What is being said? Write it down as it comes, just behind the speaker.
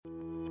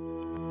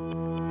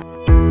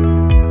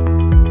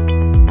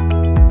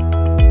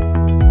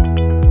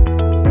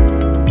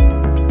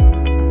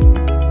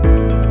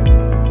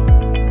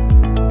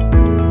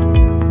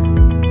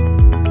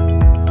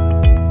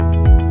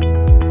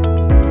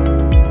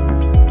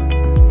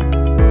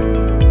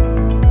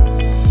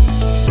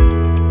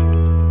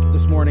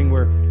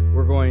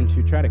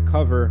to try to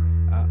cover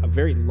a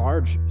very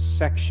large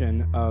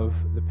section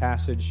of the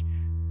passage.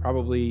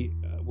 Probably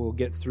we'll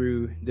get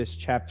through this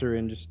chapter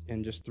in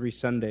just 3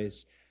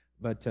 Sundays.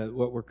 But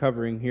what we're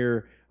covering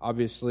here,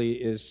 obviously,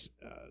 is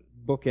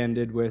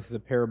bookended with the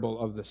parable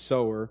of the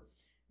sower.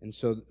 And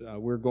so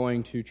we're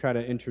going to try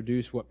to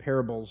introduce what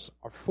parables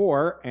are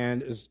for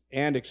and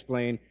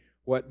explain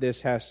what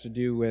this has to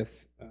do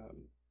with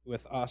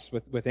us,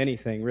 with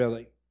anything,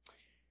 really.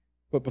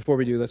 But before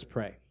we do, let's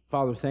pray.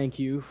 Father, thank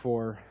you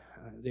for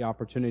the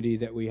opportunity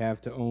that we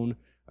have to own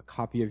a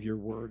copy of your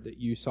word, that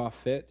you saw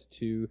fit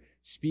to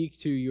speak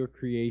to your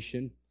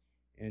creation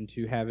and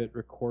to have it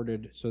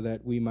recorded so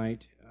that we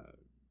might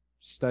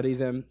study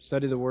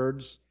the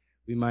words.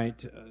 We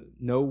might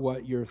know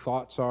what your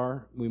thoughts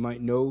are. We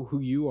might know who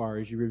you are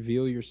as you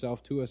reveal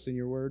yourself to us in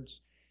your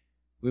words.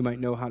 We might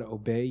know how to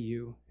obey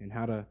you and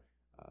how to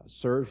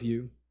serve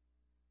you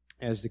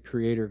as the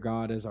Creator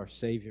God, as our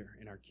Savior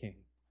and our King.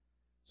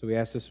 So we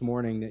ask this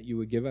morning that you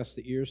would give us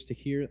the ears to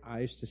hear,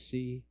 eyes to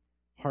see,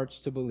 hearts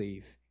to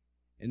believe,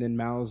 and then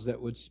mouths that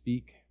would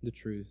speak the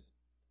truth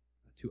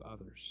to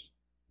others.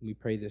 And we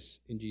pray this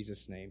in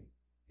Jesus' name.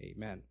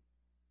 Amen.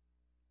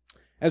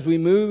 As we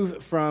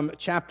move from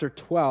chapter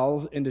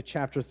 12 into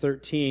chapter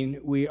 13,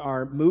 we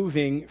are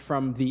moving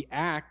from the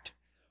act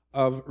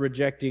of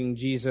rejecting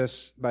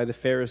Jesus by the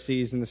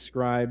Pharisees and the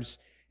scribes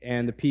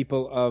and the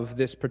people of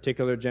this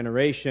particular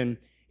generation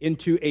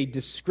into a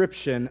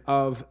description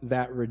of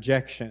that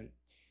rejection.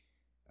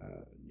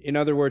 In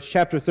other words,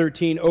 chapter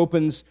 13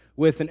 opens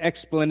with an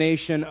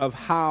explanation of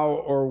how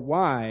or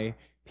why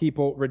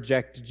people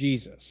reject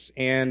Jesus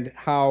and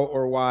how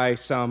or why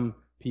some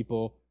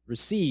people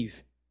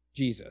receive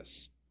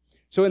Jesus.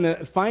 So in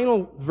the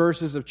final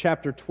verses of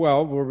chapter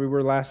 12, where we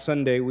were last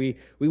Sunday, we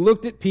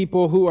looked at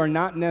people who are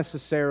not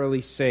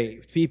necessarily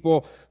saved,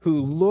 people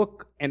who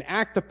look and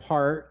act the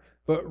part,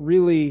 but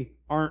really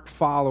aren't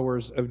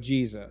followers of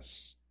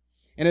Jesus.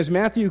 And as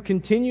Matthew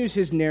continues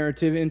his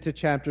narrative into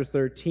chapter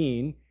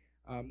 13,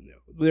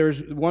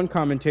 there's one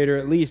commentator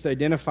at least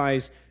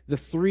identifies the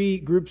 3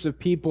 groups of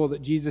people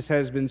that Jesus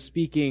has been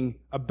speaking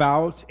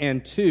about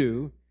and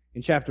to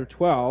in chapter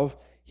 12.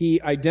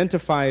 He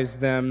identifies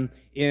them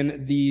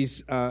in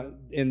these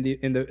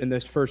in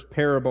this first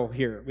parable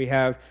here. We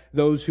have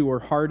those who are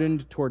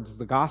hardened towards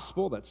the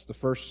gospel. That's the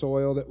first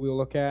soil that we'll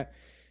look at.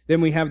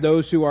 Then we have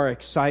those who are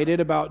excited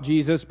about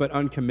Jesus but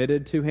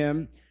uncommitted to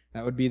him.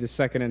 That would be the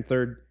second and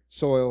third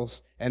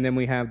soils. And then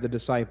we have the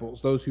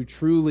disciples, those who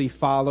truly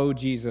follow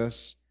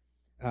Jesus,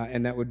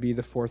 and that would be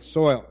the fourth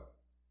soil.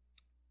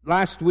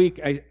 Last week,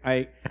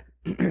 I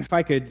if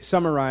I could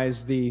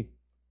summarize the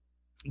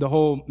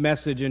whole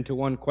message into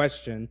one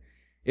question,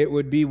 it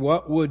would be,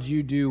 what would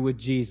you do with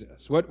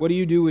Jesus? What do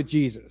you do with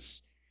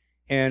Jesus?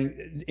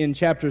 And in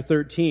chapter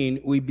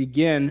 13, we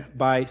begin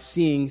by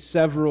seeing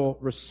several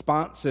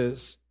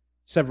responses,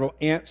 several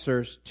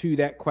answers to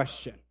that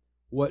question.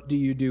 What do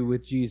you do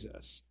with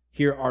Jesus?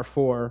 Here are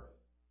 4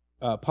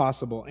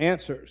 possible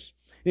answers.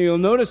 Now, you'll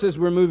notice as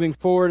we're moving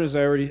forward, as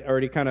I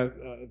already kind of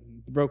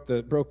broke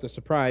the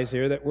surprise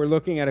here, that we're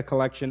looking at a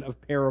collection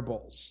of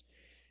parables.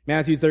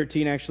 Matthew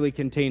 13 actually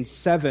contains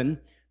 7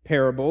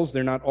 parables.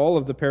 They're not all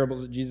of the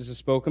parables that Jesus has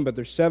spoken, but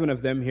there's 7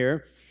 of them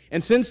here.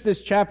 And since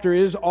this chapter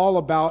is all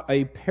about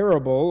a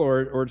parable,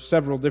 or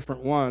several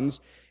different ones,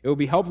 it will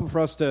be helpful for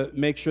us to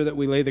make sure that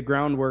we lay the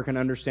groundwork and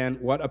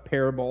understand what a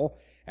parable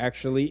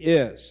actually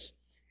is.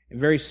 And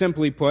very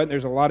simply put,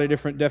 there's a lot of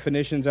different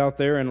definitions out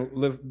there and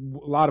a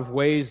lot of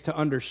ways to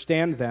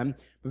understand them.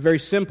 But very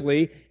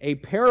simply, a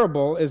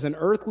parable is an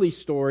earthly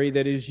story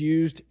that is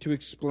used to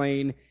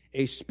explain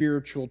a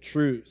spiritual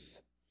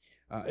truth.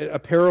 A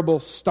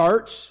parable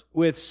starts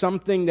with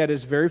something that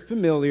is very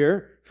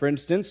familiar. For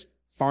instance,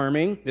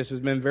 farming. This has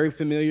been very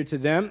familiar to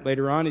them.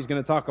 Later on, he's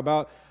going to talk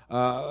about,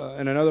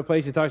 in another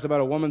place, he talks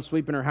about a woman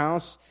sweeping her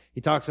house.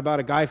 He talks about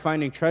a guy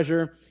finding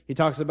treasure. He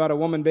talks about a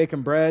woman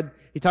baking bread.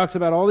 He talks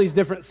about all these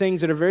different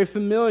things that are very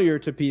familiar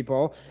to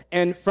people.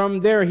 And from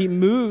there, he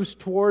moves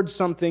towards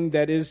something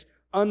that is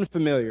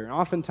unfamiliar.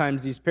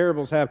 Oftentimes, these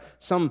parables have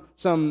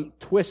some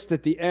twist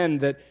at the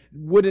end that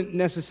wouldn't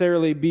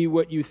necessarily be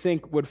what you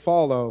think would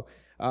follow.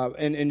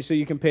 And so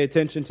you can pay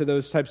attention to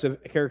those types of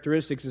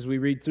characteristics as we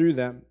read through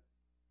them.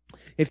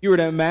 If you were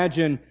to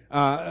imagine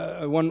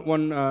John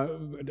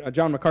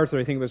MacArthur,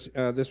 I think it was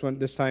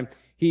this time,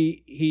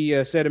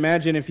 he said,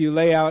 imagine if you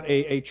lay out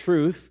a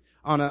truth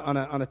on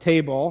a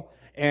table,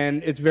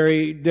 and it's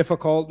very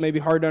difficult, maybe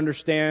hard to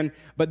understand,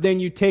 but then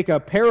you take a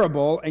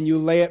parable and you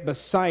lay it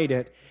beside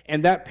it,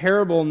 and that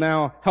parable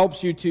now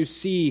helps you to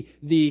see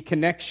the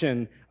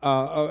connection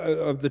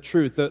of the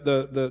truth,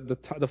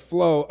 the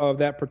flow of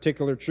that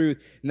particular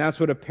truth, and that's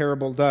what a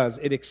parable does.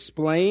 It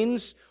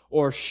explains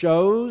or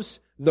shows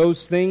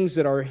those things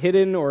that are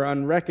hidden or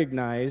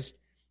unrecognized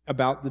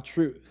about the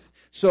truth.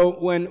 So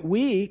when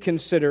we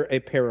consider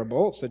a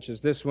parable, such as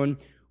this one,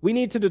 we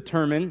need to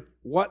determine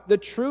what the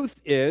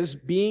truth is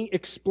being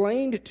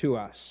explained to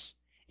us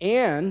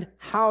and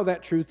how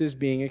that truth is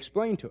being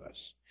explained to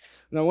us.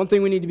 Now, one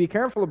thing we need to be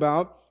careful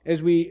about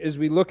as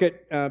we look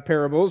at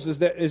parables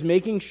is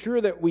making sure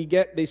that we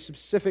get the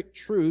specific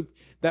truth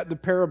that the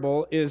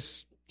parable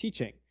is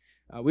teaching.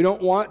 We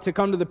don't want to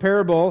come to the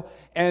parable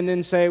and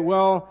then say,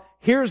 well,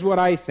 here's what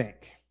I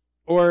think,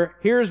 or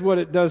here's what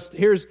it does,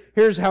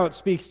 here's how it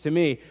speaks to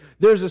me.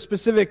 There's a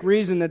specific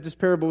reason that this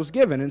parable was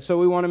given, and so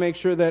we want to make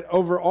sure that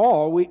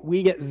overall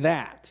we get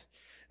that,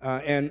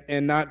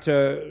 and not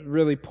to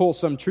really pull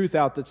some truth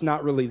out that's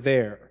not really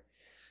there.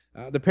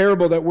 The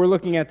parable that we're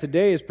looking at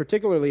today is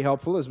particularly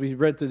helpful as we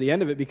read through the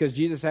end of it, because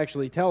Jesus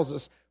actually tells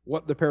us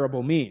what the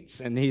parable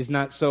means. And He's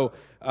not so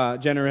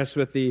generous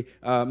with the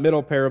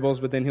middle parables,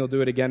 but then He'll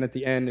do it again at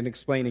the end and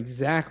explain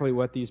exactly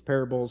what these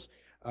parables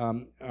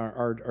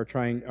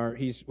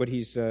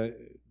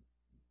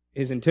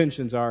His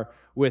intentions are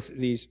with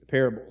these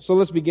parables. So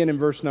let's begin in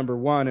verse number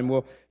 1, and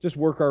we'll just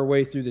work our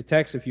way through the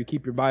text. If you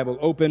keep your Bible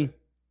open,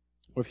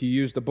 or if you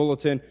use the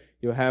bulletin,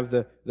 you'll have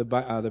the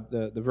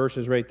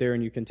verses right there,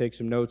 and you can take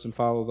some notes and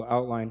follow the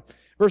outline.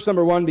 Verse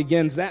number 1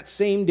 begins, "That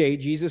same day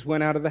Jesus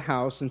went out of the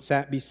house and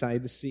sat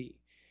beside the sea."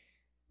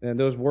 And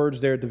those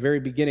words there at the very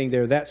beginning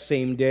there, "that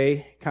same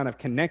day," kind of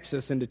connects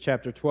us into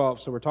chapter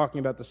 12. So we're talking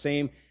about the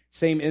same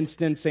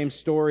instance, same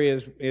story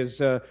as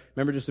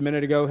remember just a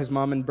minute ago, his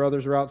mom and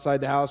brothers are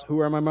outside the house.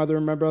 Who are my mother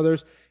and my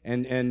brothers?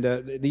 And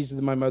these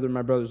are my mother and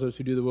my brothers, those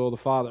who do the will of the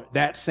Father.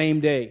 That same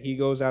day, he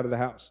goes out of the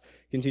house.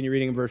 Continue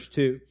reading in verse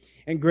 2.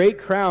 "And great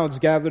crowds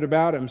gathered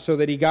about him, so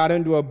that he got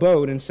into a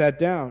boat and sat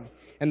down.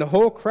 And the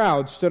whole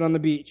crowd stood on the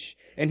beach.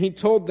 And he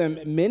told them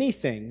many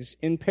things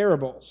in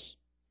parables."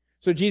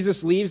 So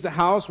Jesus leaves the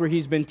house where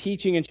he's been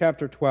teaching in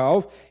chapter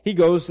 12. He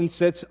goes and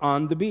sits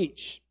on the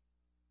beach.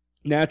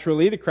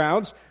 Naturally, the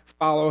crowds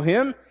follow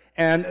him,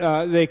 and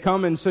they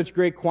come in such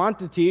great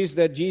quantities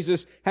that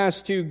Jesus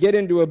has to get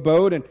into a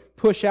boat and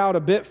push out a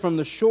bit from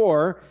the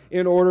shore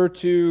in order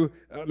to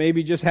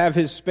maybe just have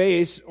his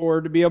space, or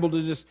to be able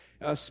to just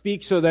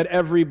speak so that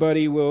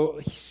everybody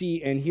will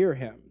see and hear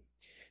him.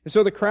 And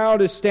so the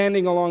crowd is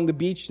standing along the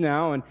beach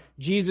now, and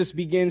Jesus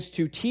begins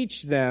to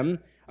teach them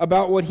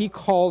about what he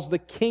calls the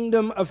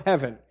kingdom of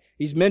heaven.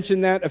 He's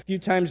mentioned that a few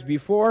times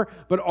before,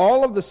 but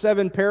all of the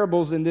 7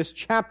 parables in this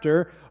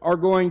chapter are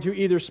going to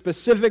either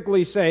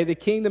specifically say the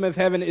kingdom of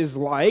heaven is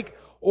like,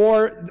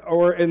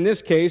 or in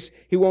this case,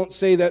 he won't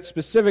say that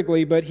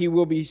specifically, but he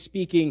will be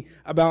speaking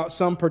about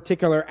some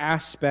particular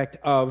aspect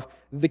of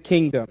the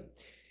kingdom.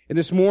 And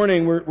this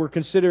morning, we're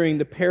considering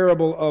the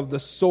parable of the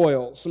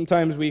soil.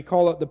 Sometimes we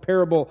call it the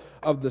parable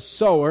of the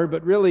sower,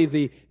 but really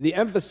the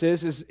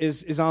emphasis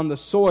is on the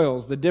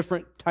soils, the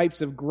different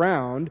types of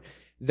ground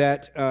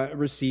that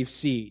receive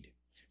seed.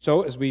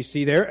 So, as we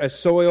see there, a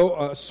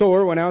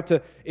sower went out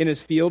in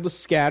his field to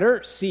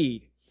scatter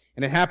seed.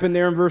 And it happened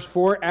there in verse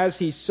 4, "As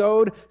he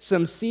sowed,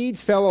 some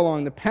seeds fell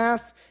along the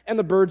path, and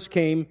the birds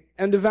came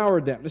and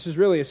devoured them." This is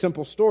really a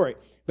simple story.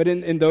 But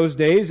in those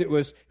days, it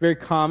was very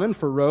common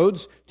for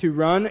roads to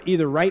run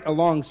either right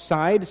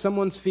alongside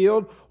someone's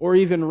field or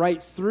even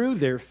right through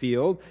their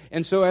field.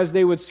 And so as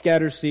they would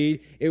scatter seed,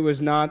 it was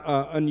not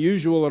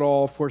unusual at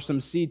all for some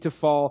seed to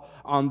fall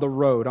on the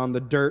road, on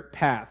the dirt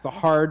path, the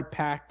hard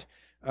packed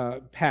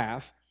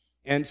path.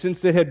 And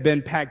since it had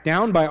been packed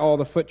down by all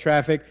the foot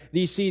traffic,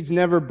 these seeds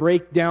never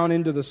break down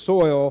into the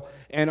soil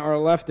and are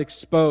left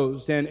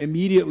exposed. And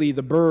immediately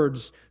the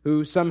birds,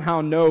 who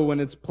somehow know when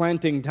it's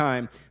planting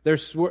time, they're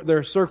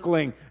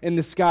circling in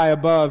the sky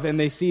above, and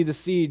they see the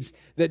seeds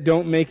that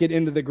don't make it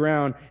into the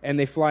ground, and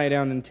they fly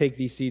down and take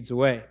these seeds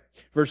away.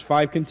 Verse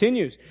 5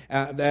 continues,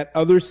 "That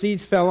other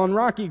seeds fell on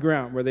rocky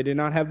ground, where they did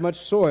not have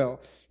much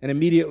soil, and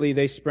immediately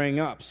they sprang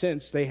up,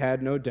 since they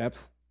had no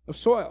depth of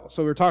soil."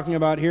 So we're talking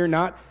about here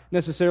not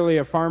necessarily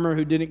a farmer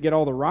who didn't get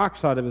all the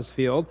rocks out of his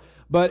field,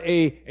 but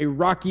a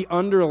rocky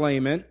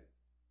underlayment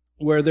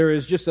where there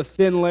is just a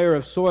thin layer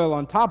of soil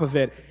on top of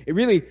it. It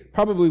really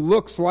probably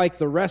looks like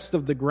the rest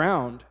of the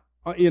ground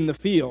in the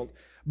field,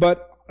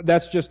 but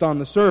that's just on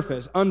the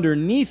surface.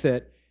 Underneath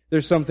it,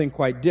 there's something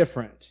quite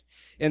different.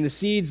 And the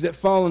seeds that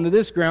fall into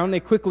this ground, they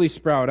quickly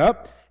sprout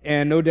up,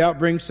 and no doubt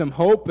bring some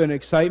hope and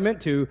excitement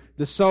to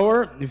the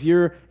sower. If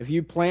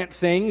you plant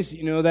things,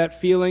 you know that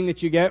feeling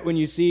that you get when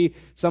you see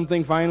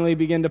something finally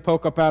begin to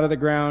poke up out of the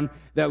ground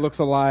that looks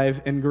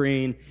alive and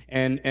green,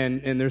 and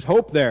there's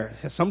hope there.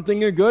 Something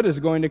good is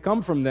going to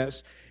come from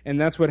this. And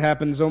that's what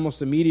happens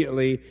almost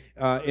immediately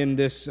in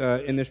this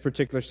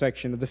particular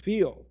section of the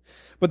field.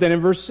 But then in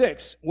verse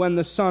 6, "When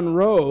the sun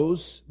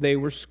rose, they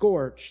were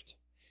scorched.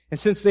 And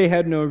since they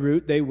had no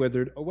root, they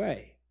withered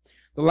away."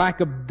 The lack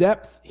of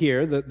depth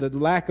here, the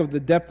lack of the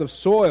depth of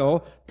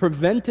soil,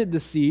 prevented the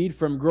seed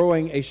from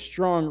growing a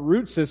strong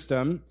root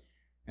system.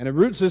 And a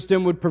root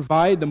system would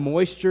provide the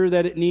moisture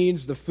that it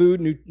needs, the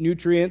food,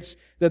 nutrients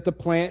that the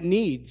plant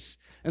needs.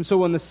 And so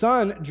when the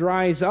sun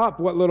dries up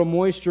what little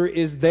moisture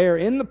is there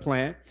in the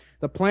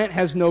plant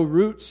has no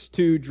roots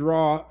to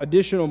draw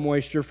additional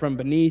moisture from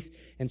beneath,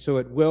 and so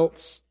it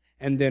wilts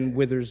and then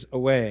withers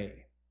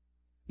away.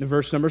 In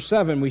verse number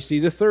 7, we see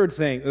the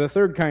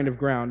third kind of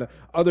ground.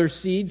 Other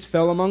seeds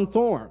fell among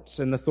thorns,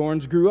 and the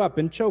thorns grew up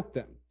and choked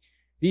them.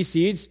 These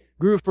seeds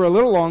grew for a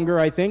little longer,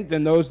 I think,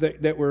 than those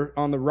that were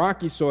on the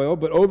rocky soil,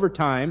 but over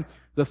time,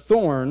 the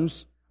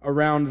thorns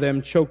around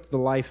them choked the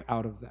life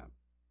out of them.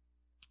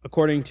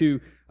 According to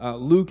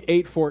Luke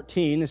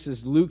 8:14, this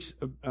is Luke's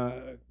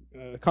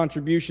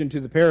contribution to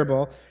the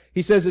parable,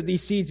 he says that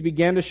these seeds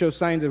began to show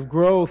signs of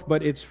growth,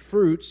 but its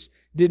fruits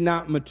did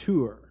not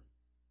mature.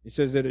 He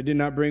says that it did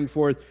not bring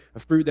forth a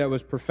fruit that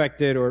was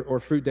perfected or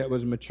fruit that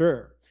was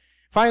mature.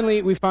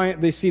 Finally,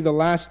 they see the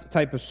last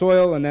type of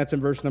soil, and that's in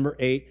verse number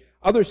 8.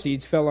 Other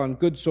seeds fell on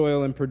good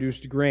soil and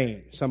produced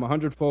grain, some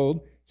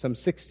 100-fold, some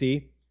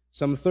 60,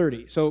 some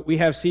 30. So we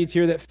have seeds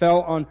here that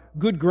fell on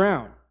good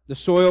ground. The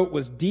soil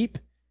was deep.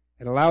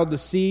 It allowed the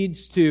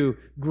seeds to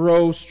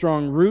grow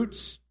strong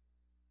roots.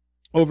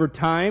 Over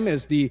time,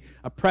 as the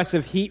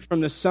oppressive heat from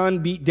the sun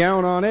beat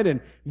down on it,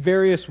 and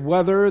various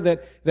weather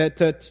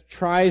that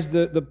tries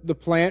the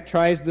plant,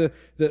 tries the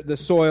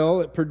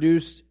soil,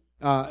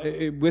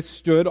 it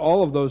withstood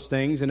all of those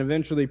things and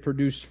eventually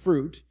produced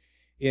fruit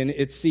in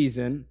its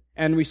season.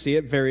 And we see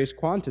it various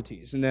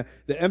quantities. And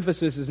the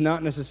emphasis is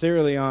not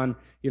necessarily on,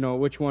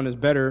 which one is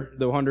better,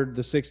 the 100,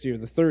 the 60, or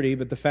the 30,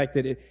 but the fact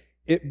that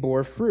it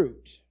bore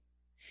fruit.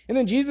 And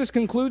then Jesus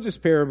concludes this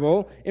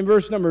parable in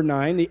verse number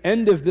 9, the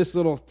end of this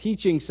little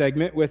teaching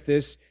segment, with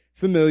this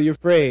familiar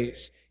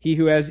phrase, "He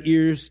who has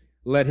ears,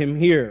 let him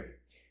hear."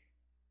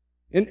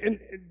 And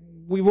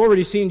we've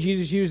already seen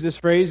Jesus use this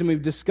phrase, and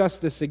we've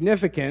discussed the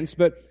significance,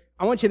 but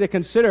I want you to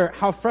consider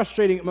how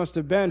frustrating it must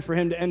have been for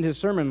him to end his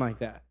sermon like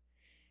that.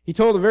 He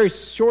told a very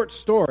short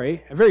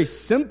story, a very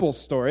simple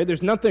story.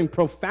 There's nothing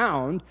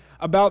profound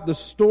about the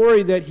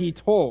story that he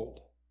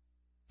told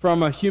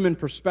from a human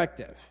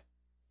perspective.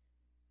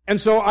 And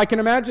so I can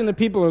imagine the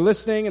people are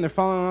listening and they're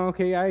following,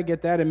 okay, I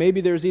get that. And maybe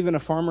there's even a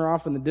farmer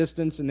off in the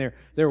distance and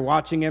they're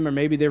watching him, or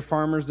maybe they're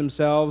farmers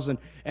themselves and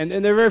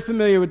they're very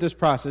familiar with this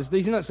process.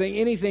 He's not saying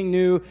anything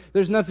new.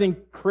 There's nothing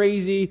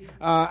crazy,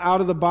 out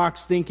of the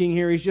box thinking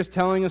here. He's just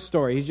telling a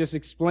story. He's just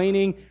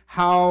explaining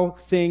how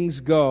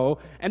things go.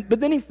 But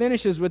then he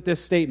finishes with this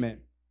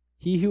statement,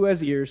 "He who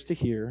has ears to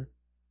hear,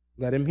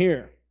 let him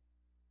hear."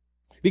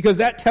 Because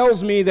that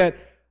tells me that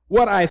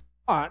what I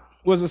thought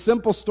was a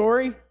simple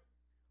story,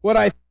 what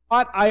I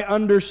thought I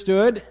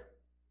understood,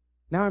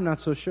 now I'm not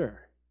so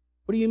sure.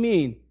 What do you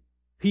mean?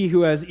 He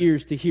who has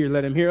ears to hear,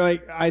 let him hear.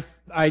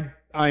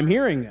 I'm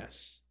hearing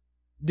this.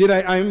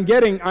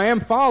 I am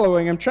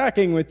following, I'm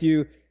tracking with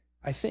you,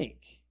 I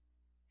think.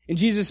 And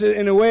Jesus,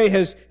 in a way,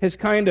 has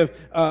kind of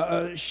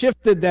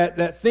shifted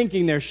that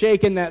thinking there,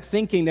 shaken that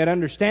thinking, that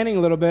understanding a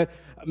little bit.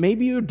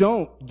 Maybe you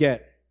don't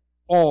get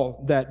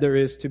all that there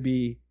is to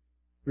be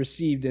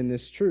received in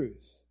this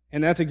truth.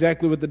 And that's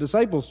exactly what the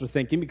disciples were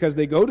thinking, because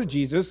they go to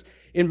Jesus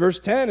in verse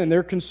 10 and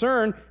they're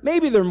concerned.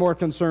 Maybe they're more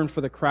concerned for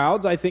the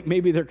crowds. I think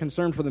maybe they're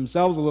concerned for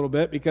themselves a little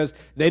bit because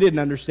they didn't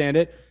understand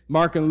it.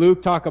 Mark and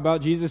Luke talk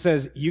about Jesus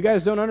says, "You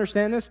guys don't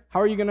understand this?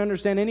 How are you going to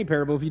understand any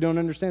parable if you don't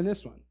understand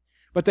this one?"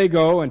 But they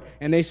go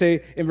and they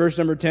say in verse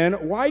number 10,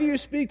 "Why do you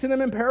speak to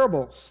them in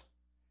parables?"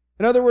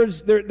 In other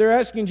words, they're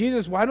asking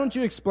Jesus, "Why don't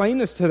you explain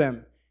this to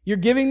them? You're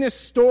giving this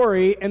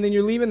story, and then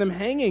you're leaving them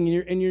hanging,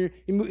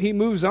 he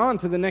moves on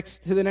to the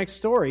next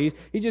story.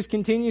 He just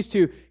continues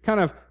to kind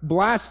of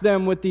blast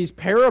them with these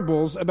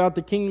parables about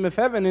the kingdom of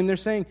heaven, and they're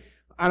saying,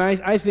 and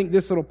I think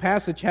this little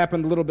passage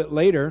happened a little bit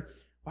later,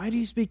 "Why do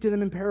you speak to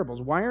them in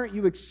parables? Why aren't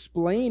you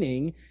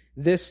explaining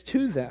this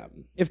to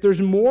them? If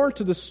there's more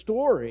to the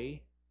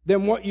story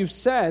than what you've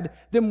said,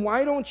 then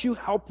why don't you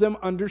help them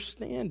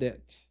understand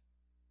it?"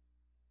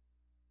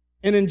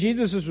 And in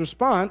Jesus'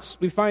 response,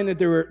 we find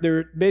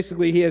that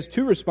basically he has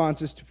two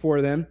responses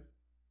for them.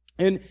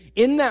 And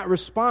in that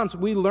response,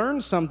 we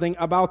learn something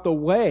about the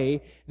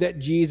way that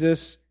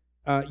Jesus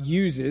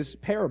uses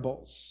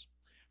parables.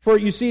 For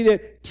you see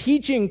that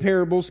teaching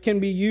parables can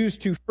be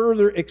used to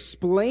further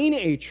explain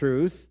a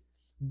truth,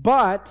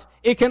 but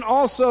it can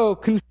also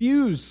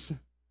confuse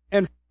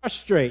and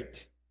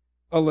frustrate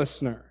a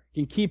listener. It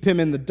can keep him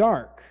in the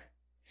dark.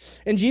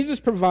 And Jesus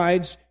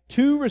provides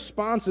two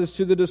responses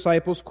to the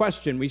disciples'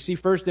 question. We see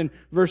first in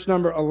verse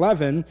number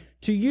 11,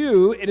 "To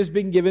you it has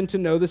been given to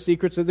know the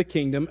secrets of the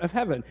kingdom of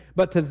heaven,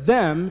 but to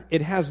them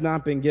it has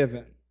not been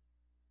given."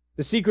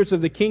 The secrets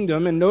of the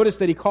kingdom, and notice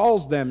that he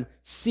calls them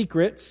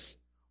secrets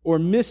or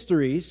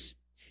mysteries.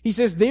 He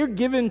says they're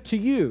given to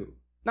you,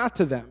 not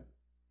to them.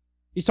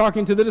 He's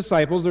talking to the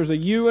disciples. There's a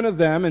you and a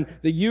them, and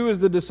the you is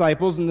the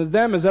disciples, and the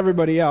them is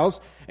everybody else.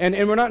 And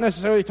we're not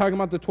necessarily talking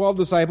about the 12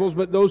 disciples,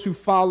 but those who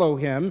follow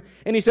him.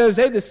 And he says,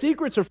 hey, the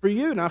secrets are for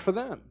you, not for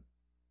them.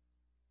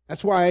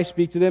 That's why I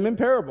speak to them in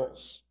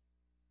parables.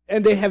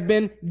 And they have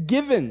been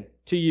given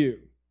to you,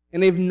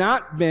 and they've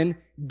not been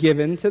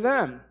given to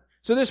them.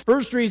 So this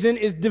first reason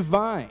is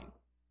divine.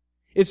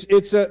 It's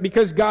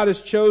because God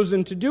has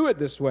chosen to do it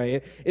this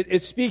way.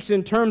 It speaks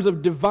in terms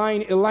of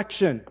divine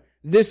election.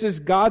 This is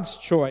God's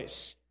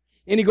choice.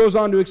 And he goes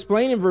on to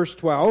explain in verse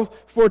 12,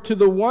 "For to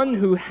the one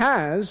who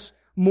has,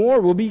 more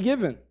will be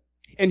given,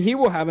 and he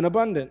will have an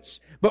abundance.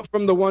 But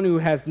from the one who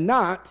has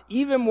not,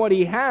 even what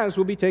he has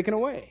will be taken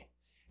away.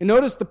 And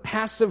notice the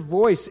passive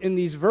voice in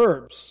these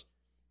verbs.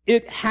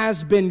 It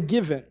has been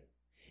given.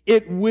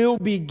 It will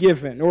be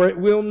given, or it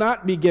will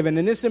not be given.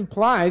 And this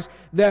implies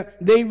that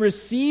they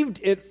received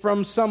it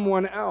from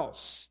someone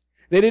else.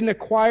 They didn't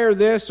acquire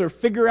this or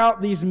figure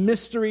out these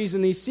mysteries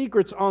and these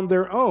secrets on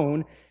their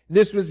own.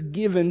 This was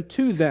given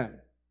to them.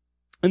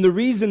 And the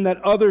reason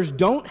that others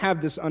don't have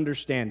this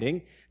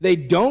understanding, they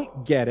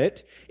don't get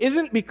it,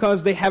 isn't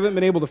because they haven't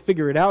been able to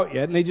figure it out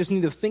yet, and they just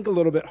need to think a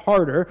little bit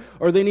harder,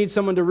 or they need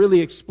someone to really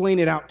explain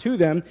it out to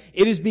them.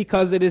 It is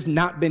because it has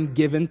not been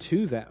given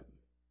to them.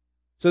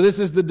 So this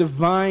is the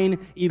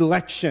divine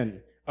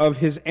election of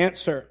his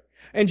answer.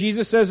 And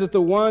Jesus says that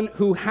the one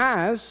who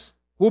has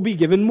will be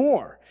given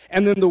more.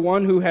 And then the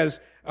one who has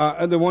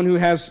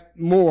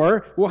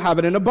more will have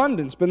it in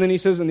abundance. But then he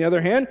says, on the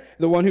other hand,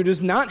 the one who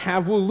does not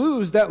have will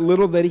lose that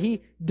little that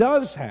he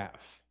does have.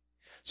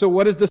 So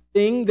what is the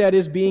thing that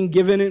is being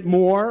given it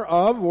more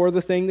of, or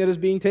the thing that is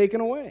being taken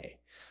away?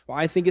 Well,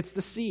 I think it's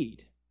the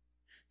seed.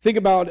 Think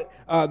about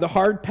the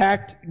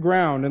hard-packed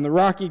ground and the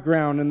rocky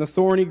ground and the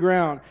thorny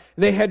ground.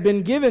 They had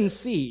been given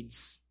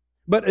seeds,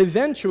 but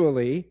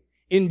eventually,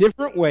 in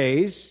different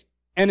ways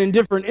and in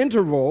different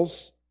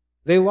intervals,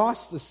 they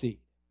lost the seed.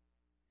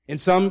 In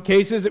some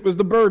cases, it was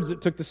the birds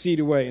that took the seed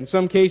away. In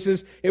some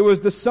cases, it was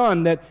the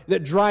sun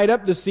that dried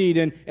up the seed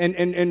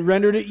and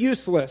rendered it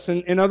useless.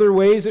 And in other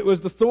ways, it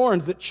was the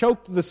thorns that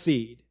choked the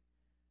seed.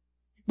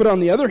 But on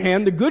the other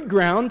hand, the good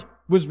ground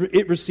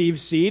it received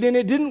seed, and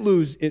it didn't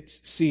lose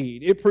its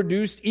seed. It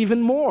produced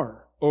even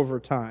more over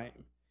time.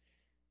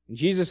 And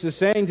Jesus is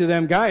saying to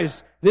them,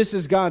 guys, this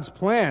is God's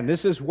plan.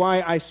 This is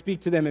why I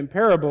speak to them in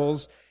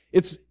parables.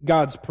 It's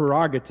God's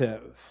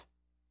prerogative.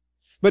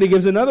 But he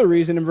gives another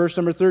reason in verse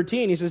number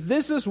 13. He says,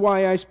 this is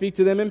why I speak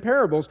to them in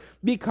parables,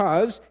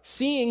 because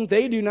seeing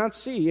they do not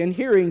see, and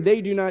hearing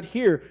they do not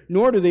hear,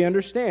 nor do they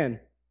understand.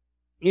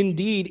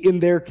 Indeed, in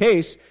their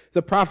case,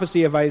 the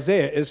prophecy of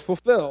Isaiah is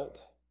fulfilled.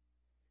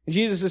 And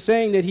Jesus is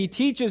saying that he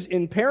teaches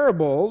in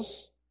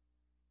parables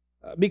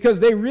because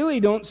they really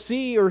don't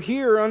see or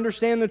hear or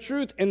understand the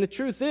truth. And the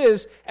truth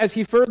is, as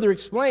he further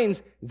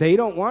explains, they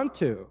don't want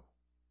to.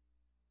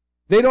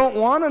 They don't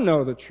want to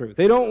know the truth.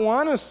 They don't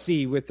want to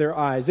see with their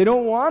eyes. They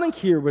don't want to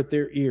hear with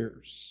their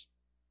ears.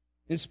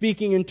 And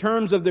speaking in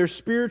terms of their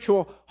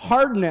spiritual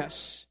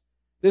hardness,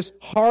 this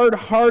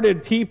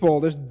hard-hearted people,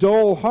 this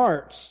dull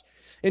hearts.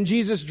 And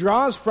Jesus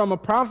draws from a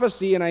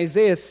prophecy in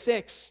Isaiah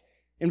 6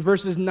 in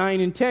verses 9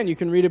 and 10. You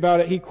can read about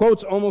it. He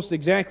quotes almost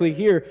exactly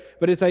here,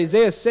 but it's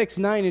Isaiah 6,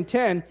 9 and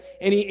 10,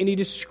 and he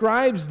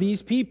describes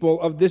these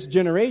people of this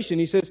generation.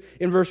 He says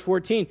in verse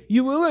 14,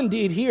 you will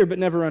indeed hear, but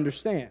never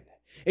understand.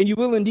 And you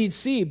will indeed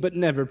see, but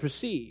never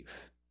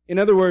perceive. In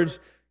other words,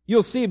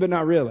 you'll see, but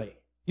not really.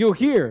 You'll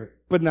hear,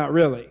 but not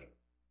really.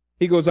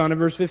 He goes on in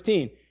verse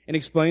 15 and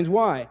explains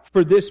why.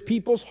 For this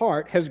people's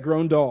heart has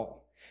grown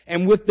dull,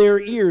 and with their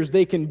ears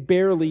they can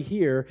barely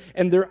hear,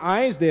 and their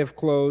eyes they have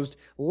closed,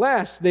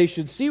 lest they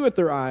should see with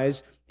their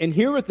eyes, and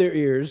hear with their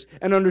ears,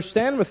 and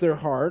understand with their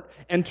heart,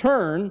 and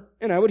turn,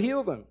 and I would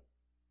heal them.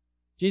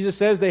 Jesus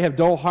says they have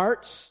dull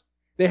hearts,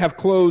 they have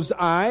closed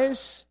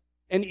eyes,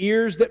 and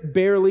ears that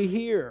barely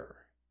hear.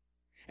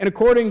 And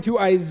according to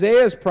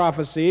Isaiah's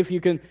prophecy, if you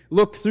can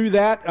look through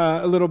that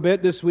a little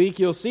bit this week,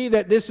 you'll see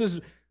that this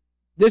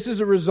is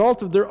a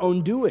result of their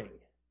own doing.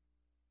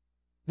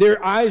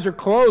 Their eyes are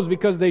closed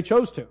because they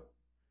chose to.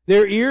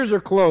 Their ears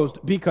are closed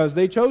because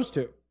they chose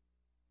to.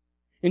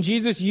 And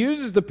Jesus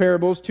uses the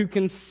parables to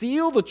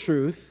conceal the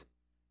truth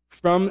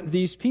from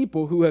these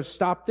people who have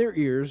stopped their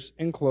ears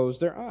and closed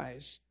their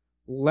eyes,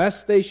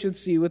 lest they should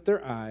see with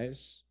their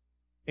eyes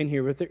and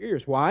hear with their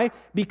ears. Why?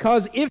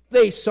 Because if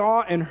they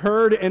saw and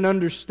heard and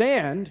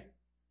understand,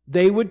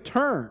 they would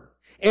turn.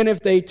 And if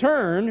they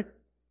turn,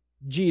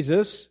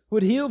 Jesus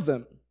would heal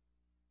them.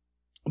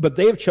 But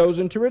they have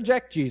chosen to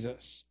reject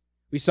Jesus.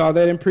 We saw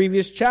that in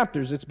previous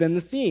chapters. It's been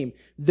the theme.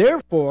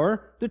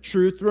 Therefore, the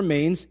truth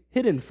remains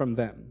hidden from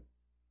them.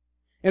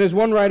 And as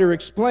one writer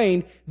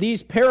explained,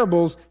 these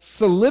parables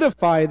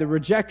solidify the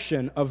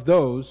rejection of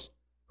those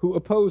who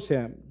oppose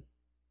him.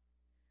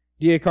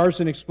 D.A.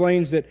 Carson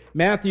explains that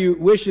Matthew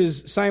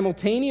wishes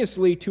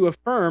simultaneously to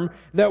affirm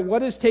that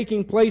what is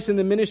taking place in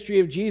the ministry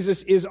of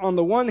Jesus is, on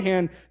the one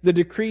hand, the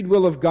decreed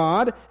will of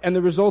God and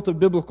the result of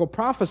biblical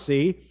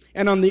prophecy,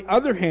 and on the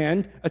other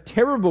hand, a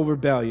terrible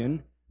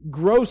rebellion,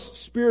 gross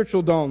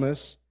spiritual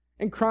dullness,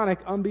 and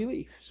chronic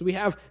unbelief. So we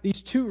have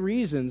these two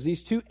reasons,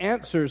 these two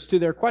answers to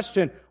their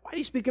question, why do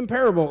you speak in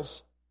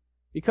parables?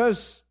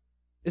 Because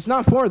it's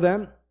not for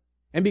them,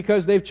 and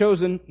because they've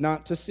chosen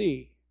not to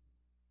see.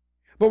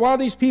 But while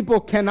these people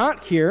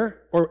cannot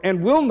hear,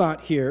 and will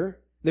not hear,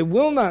 they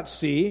will not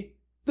see,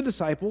 the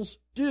disciples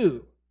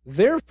do.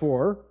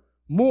 Therefore,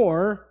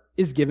 more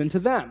is given to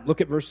them. Look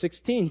at verse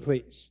 16,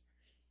 please.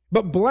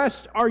 But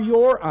blessed are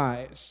your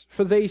eyes,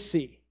 for they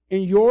see,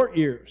 and your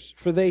ears,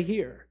 for they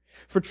hear.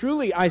 For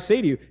truly I say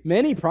to you,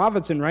 many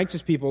prophets and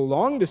righteous people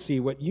long to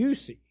see what you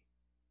see,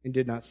 and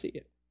did not see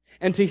it,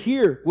 and to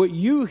hear what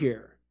you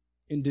hear,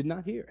 and did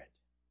not hear it.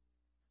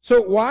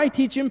 So why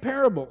teach in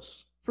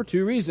parables? For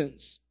two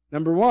reasons.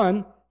 Number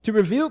one, to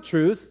reveal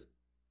truth,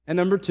 and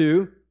number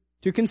two,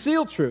 to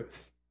conceal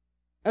truth.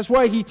 That's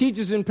why he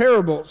teaches in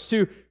parables,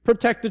 to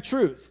protect the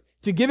truth,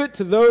 to give it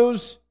to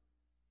those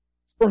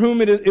for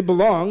whom it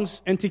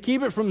belongs, and to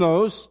keep it from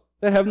those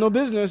that have no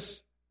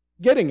business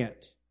getting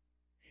it.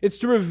 It's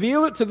to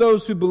reveal it to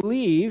those who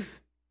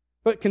believe,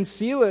 but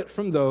conceal it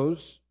from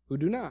those who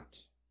do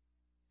not.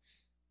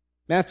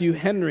 Matthew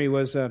Henry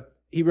was an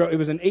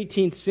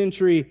 18th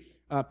century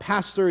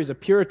pastor. He's a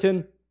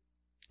Puritan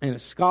and a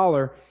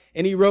scholar.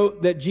 And he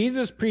wrote that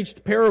Jesus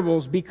preached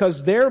parables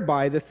because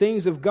thereby the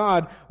things of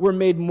God were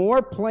made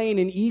more plain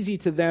and easy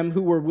to them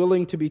who were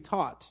willing to be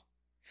taught,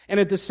 and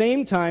at the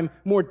same time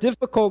more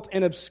difficult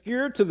and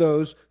obscure to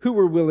those who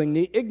were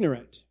willingly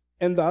ignorant.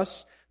 And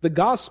thus, the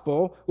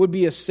gospel would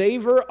be a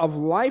savor of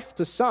life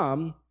to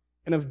some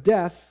and of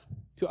death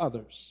to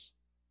others.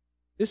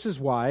 This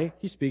is why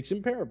he speaks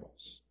in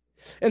parables.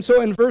 And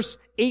so in verse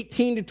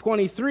 18 to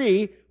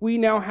 23, we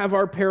now have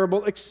our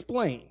parable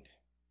explained.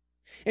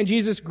 And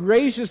Jesus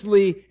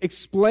graciously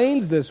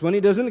explains this one. He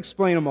doesn't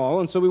explain them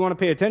all, and so we want to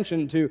pay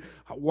attention to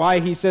why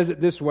he says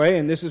it this way,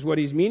 and this is what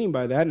he's meaning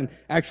by that, and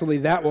actually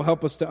that will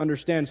help us to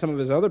understand some of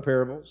his other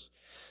parables.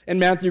 And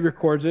Matthew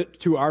records it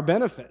to our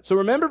benefit. So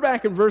remember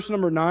back in verse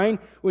number 9,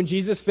 when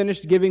Jesus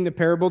finished giving the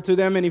parable to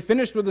them, and he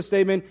finished with the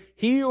statement,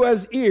 "He who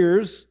has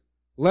ears,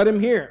 let him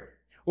hear."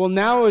 Well,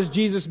 now as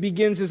Jesus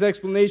begins his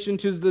explanation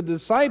to the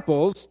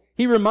disciples,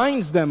 he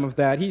reminds them of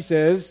that. He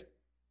says,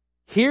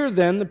 "Hear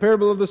then the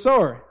parable of the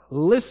sower."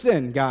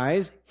 Listen,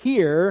 guys,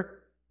 hear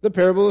the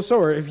parable of the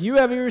sower. If you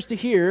have ears to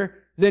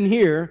hear, then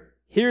hear.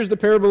 Here's the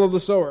parable of the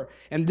sower.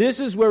 And this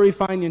is where we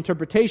find the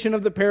interpretation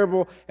of the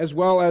parable as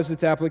well as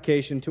its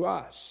application to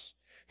us.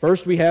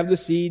 First, we have the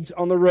seeds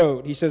on the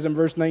road. He says in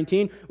verse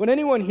 19, "When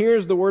anyone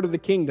hears the word of the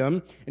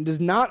kingdom and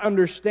does not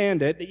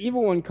understand it, the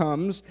evil one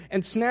comes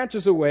and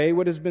snatches away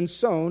what has been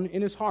sown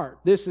in his heart.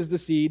 This is the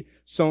seed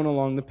sown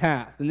along the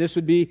path." And this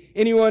would be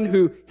anyone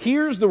who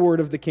hears the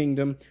word of the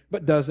kingdom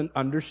but doesn't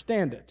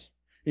understand it.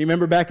 You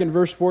remember back in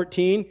verse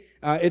 14,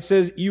 it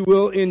says, "You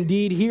will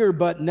indeed hear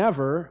but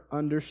never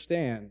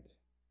understand."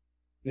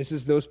 This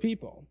is those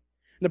people.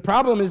 The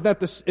problem is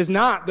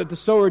not that the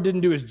sower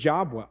didn't do his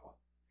job well,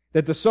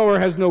 that the sower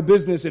has no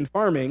business in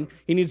farming.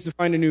 He needs to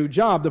find a new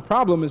job. The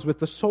problem is with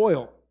the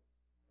soil.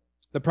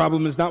 The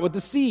problem is not with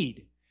the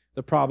seed.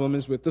 The problem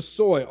is with the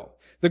soil.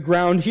 The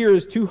ground here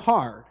is too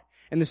hard,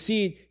 and the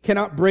seed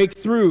cannot break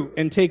through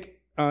and take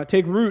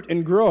root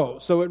and grow,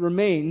 so it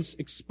remains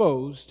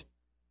exposed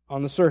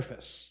on the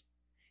surface.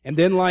 And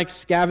then, like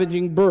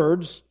scavenging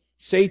birds,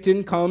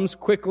 Satan comes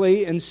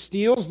quickly and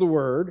steals the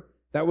word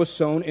that was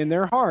sown in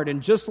their heart.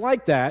 And just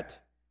like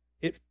that,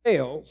 it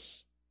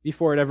fails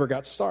before it ever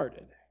got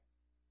started.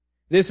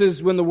 This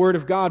is when the word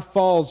of God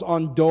falls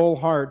on dull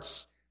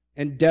hearts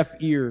and deaf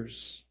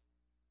ears.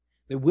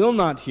 They will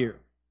not hear.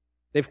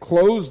 They've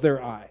closed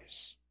their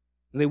eyes.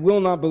 And they will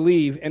not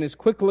believe. And as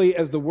quickly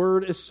as the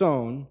word is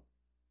sown,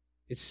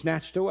 it's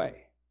snatched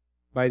away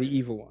by the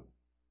evil one.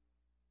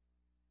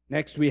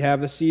 Next, we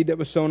have the seed that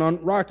was sown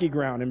on rocky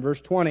ground in verse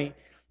 20.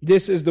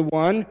 "This is the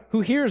one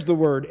who hears the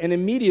word and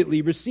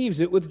immediately receives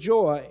it with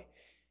joy.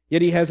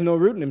 Yet he has no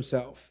root in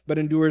himself, but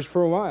endures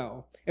for a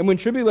while. And when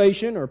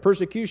tribulation or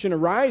persecution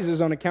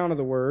arises on account of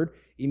the word,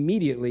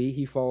 immediately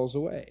he falls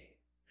away."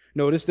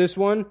 Notice this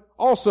one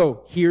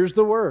also hears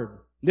the word.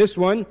 This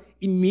one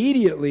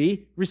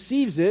immediately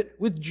receives it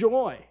with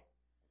joy.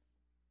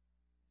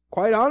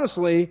 Quite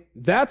honestly,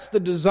 that's the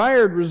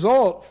desired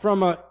result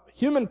from a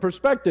human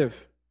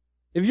perspective.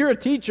 If you're a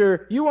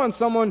teacher, you want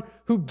someone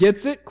who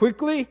gets it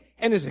quickly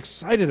and is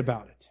excited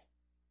about it.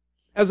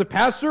 As a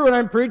pastor, when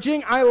I'm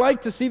preaching, I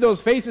like to see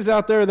those faces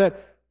out there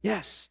that,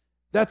 yes,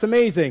 that's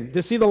amazing.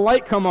 To see the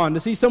light come on,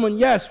 to see someone,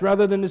 yes,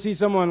 rather than to see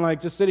someone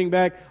like just sitting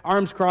back,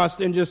 arms crossed,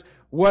 and just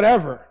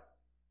whatever.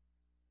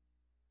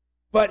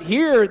 But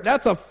here,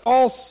 that's a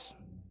false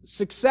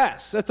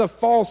success. That's a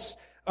false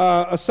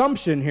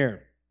assumption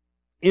here.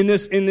 In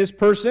this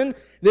person,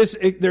 there's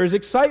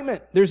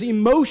excitement, there's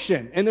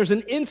emotion, and there's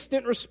an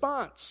instant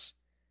response.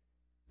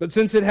 But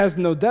since it has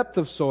no depth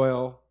of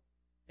soil,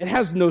 it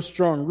has no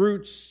strong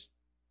roots,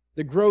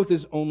 the growth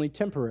is only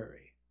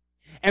temporary.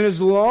 And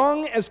as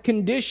long as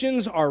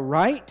conditions are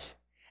right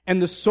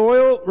and the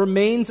soil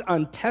remains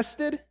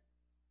untested,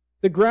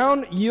 the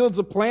ground yields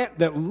a plant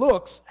that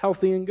looks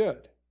healthy and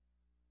good.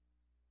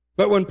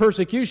 But when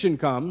persecution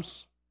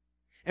comes,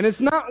 and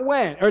it's not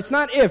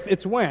if,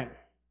 it's when.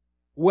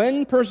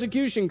 When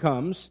persecution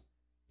comes,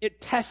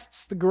 it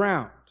tests the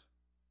ground.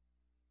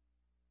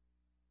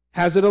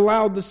 Has it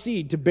allowed the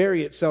seed to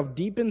bury itself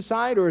deep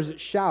inside, or is it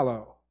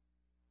shallow,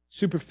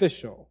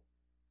 superficial?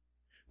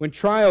 When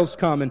trials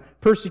come and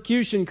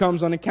persecution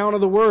comes on account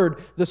of the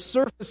word, the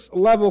surface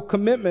level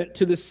commitment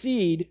to the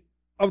seed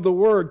of the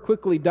word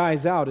quickly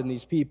dies out in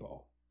these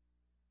people.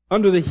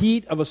 Under the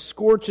heat of a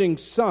scorching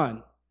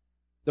sun,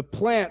 the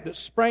plant that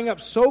sprang up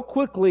so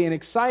quickly and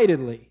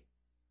excitedly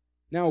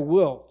now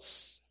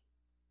wilts.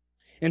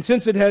 And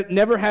since it had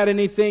never had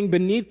anything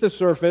beneath the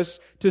surface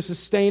to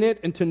sustain it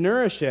and to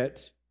nourish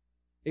it,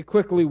 it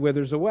quickly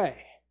withers away.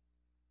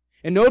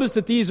 And notice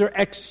that these are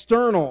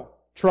external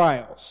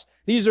trials.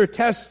 These are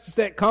tests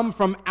that come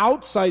from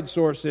outside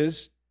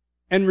sources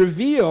and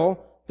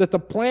reveal that the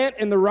plant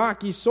in the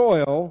rocky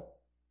soil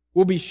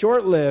will be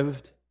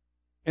short-lived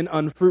and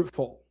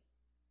unfruitful.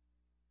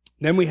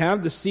 Then we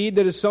have the seed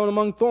that is sown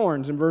among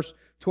thorns in verse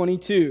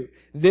 22.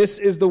 This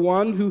is the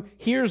one who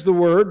hears the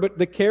word, but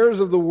the cares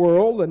of the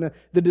world and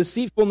the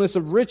deceitfulness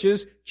of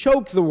riches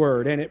choke the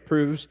word, and it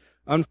proves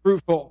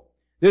unfruitful.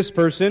 This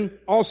person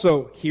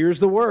also hears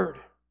the word,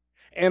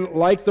 and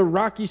like the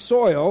rocky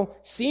soil,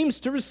 seems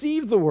to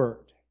receive the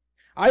word.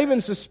 I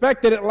even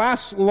suspect that it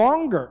lasts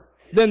longer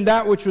than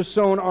that which was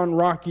sown on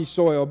rocky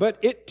soil, but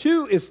it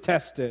too is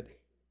tested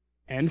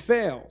and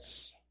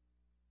fails.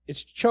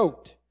 It's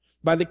choked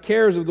by the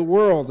cares of the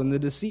world and the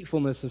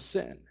deceitfulness of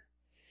sin.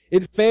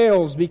 It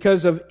fails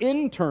because of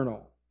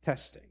internal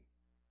testing.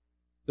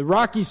 The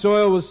rocky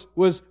soil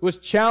was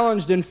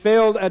challenged and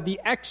failed at the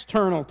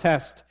external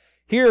test.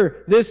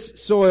 Here, this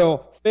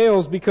soil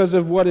fails because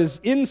of what is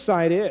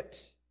inside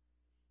it.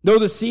 Though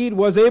the seed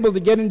was able to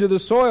get into the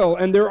soil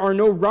and there are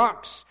no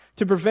rocks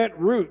to prevent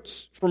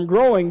roots from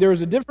growing, there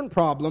is a different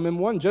problem and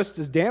one just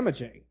as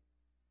damaging.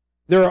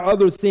 There are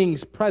other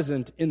things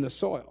present in the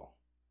soil.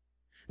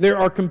 There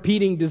are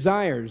competing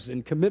desires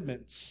and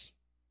commitments,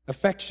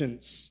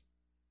 affections,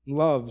 and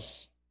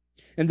loves,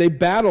 and they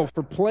battle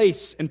for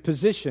place and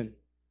position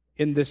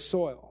in this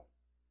soil.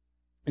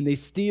 And they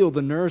steal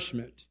the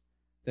nourishment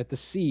that the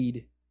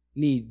seed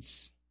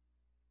needs.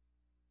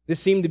 This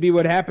seemed to be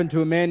what happened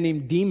to a man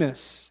named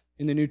Demas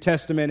in the New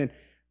Testament. And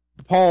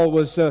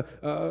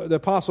the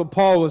Apostle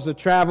Paul was a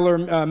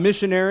traveler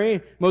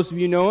missionary. Most of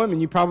you know him,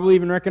 and you probably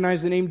even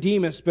recognize the name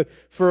Demas. But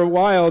for a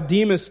while,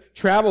 Demas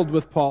traveled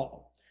with Paul.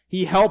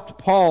 He helped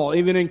Paul,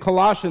 even in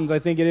Colossians, I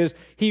think it is.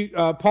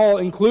 Paul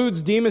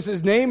includes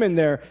Demas' name in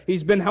there.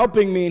 He's been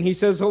helping me, and he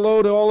says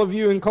hello to all of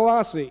you in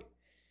Colossae.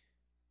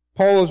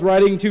 Paul is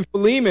writing to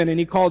Philemon, and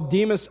he called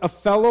Demas a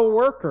fellow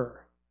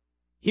worker.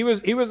 He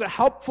was a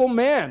helpful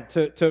man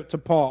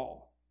to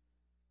Paul.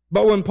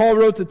 But when Paul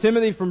wrote to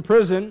Timothy from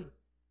prison,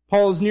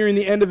 Paul is nearing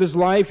the end of his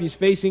life. He's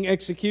facing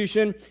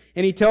execution,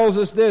 and he tells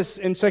us this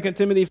in 2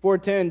 Timothy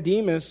 4:10,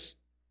 Demas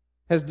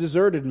has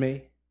deserted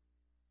me.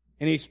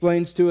 And he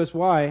explains to us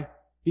why.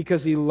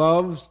 Because he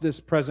loves this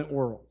present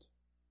world.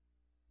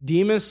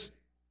 Demas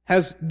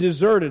has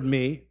deserted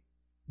me,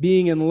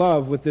 being in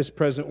love with this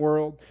present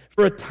world.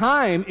 For a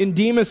time in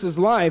Demas'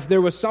 life,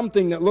 there was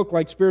something that looked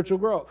like spiritual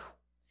growth.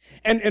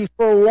 And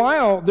for a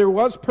while, there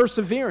was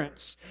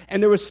perseverance,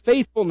 and there was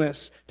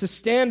faithfulness to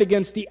stand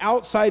against the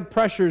outside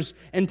pressures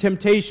and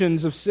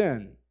temptations of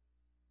sin.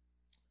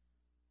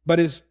 But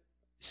it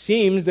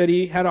seems that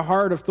he had a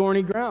heart of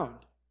thorny ground.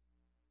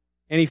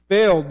 And he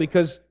failed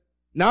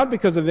not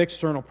because of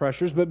external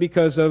pressures, but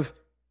because of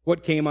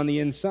what came on the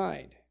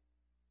inside.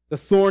 The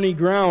thorny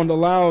ground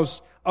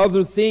allows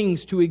other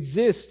things to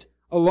exist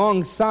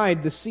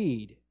alongside the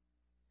seed.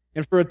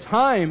 And for a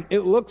time,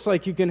 it looks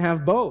like you can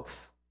have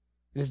both.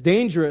 It's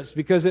dangerous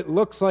because it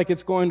looks like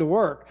it's going to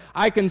work.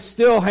 I can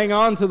still hang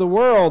on to the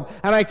world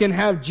and I can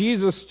have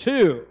Jesus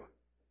too.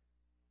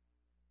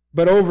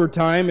 But over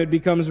time, it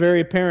becomes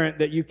very apparent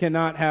that you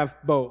cannot have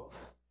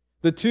both.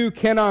 The two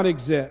cannot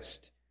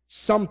exist.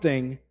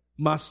 Something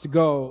must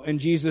go. And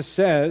Jesus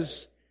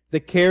says, the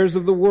cares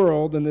of the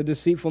world and the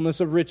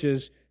deceitfulness of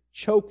riches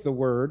choke the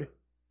word,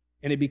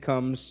 and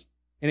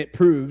it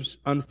proves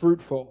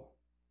unfruitful.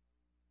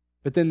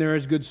 But then there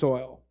is good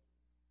soil.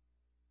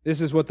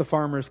 This is what the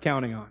farmer is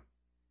counting on.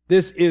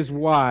 This is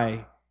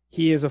why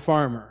he is a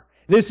farmer.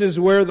 This is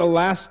where the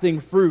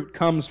lasting fruit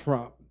comes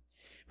from.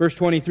 Verse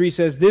 23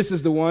 says, this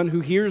is the one who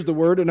hears the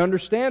word and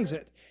understands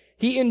it.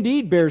 He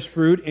indeed bears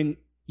fruit and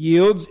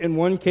yields, in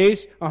one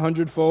case,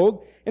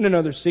 100-fold, in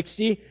another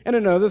 60, and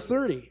another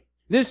 30.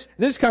 This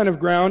kind of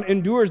ground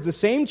endures the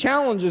same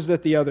challenges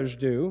that the others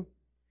do,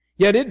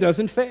 yet it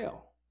doesn't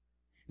fail.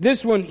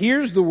 This one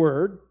hears the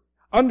word,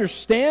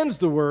 understands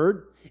the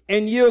word,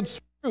 and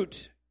yields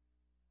fruit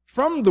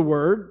from the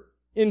word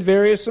in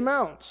various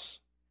amounts.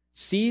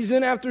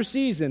 Season after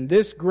season,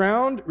 this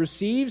ground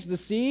receives the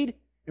seed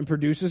and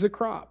produces a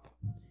crop.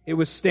 It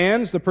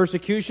withstands the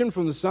persecution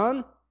from the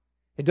sun.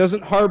 It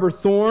doesn't harbor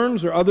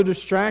thorns or other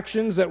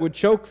distractions that would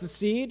choke the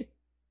seed.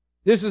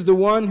 This is the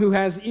one who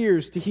has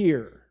ears to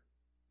hear.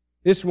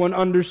 This one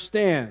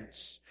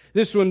understands.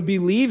 This one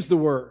believes the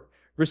word,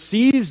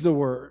 receives the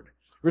word,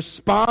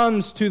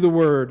 responds to the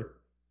word,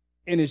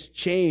 and is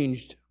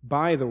changed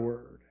by the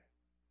word.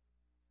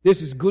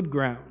 This is good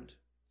ground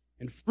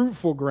and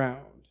fruitful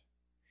ground.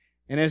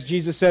 And as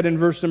Jesus said in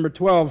verse number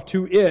 12,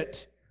 to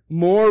it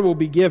more will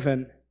be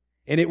given,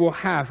 and it will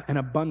have an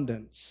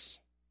abundance.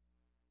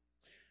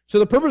 So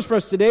the purpose for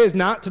us today is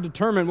not to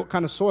determine what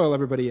kind of soil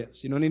everybody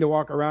is. You don't need to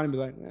walk around and be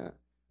like,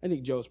 I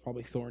think Joe's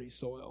probably thorny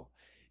soil.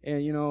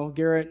 And,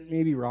 Garrett,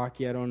 maybe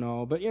rocky, I don't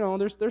know. But,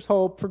 there's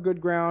hope for good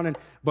ground.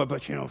 But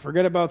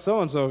forget about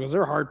so-and-so because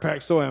they're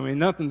hard-packed soil. I mean,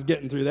 nothing's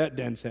getting through that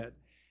dense head.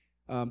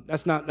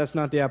 That's not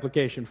the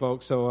application,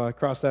 folks. So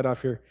cross that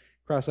off your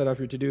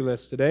to-do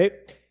list today.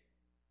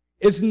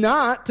 is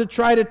not to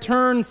try to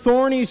turn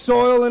thorny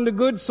soil into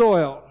good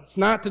soil. It's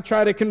not to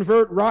try to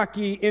convert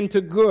rocky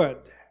into good.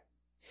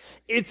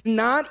 It's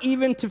not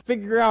even to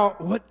figure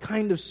out what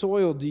kind of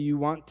soil do you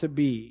want to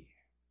be.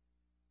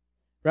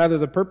 Rather,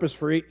 the purpose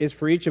is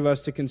for each of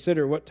us to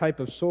consider what type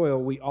of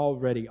soil we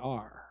already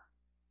are.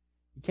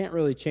 You can't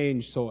really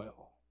change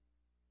soil.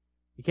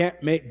 You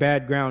can't make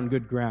bad ground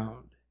good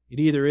ground. It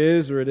either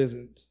is or it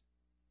isn't.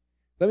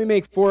 Let me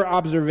make 4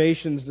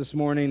 observations this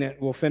morning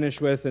that we'll finish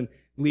with and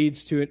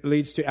leads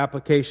to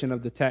application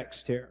of the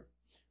text here.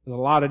 There's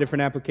a lot of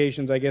different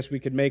applications I guess we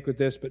could make with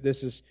this, but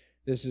this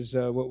is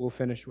what we'll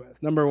finish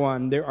with. Number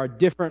 1, there are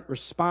different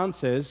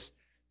responses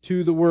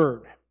to the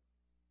Word.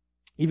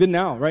 Even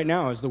now, right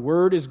now, as the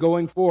Word is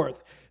going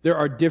forth, there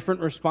are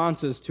different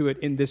responses to it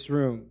in this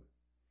room.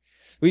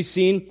 We've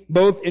seen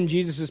both in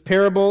Jesus'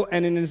 parable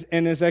and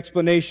in his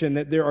explanation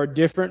that there are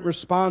different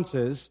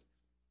responses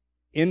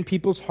in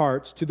people's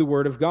hearts to the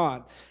Word of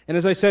God. And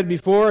as I said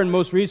before, and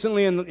most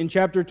recently in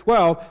chapter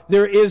 12,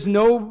 there is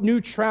no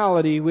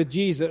neutrality with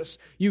Jesus.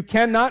 You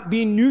cannot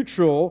be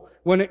neutral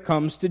when it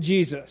comes to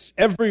Jesus.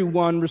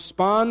 Everyone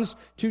responds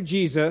to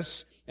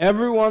Jesus.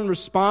 Everyone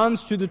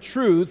responds to the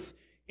truth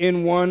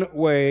in one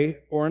way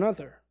or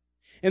another.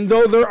 And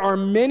though there are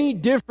many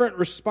different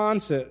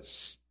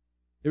responses,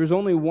 there is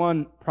only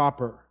one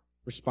proper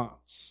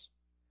response.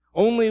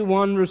 Only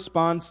one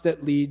response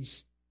that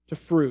leads to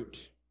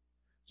fruit.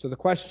 So the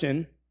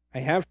question I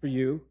have for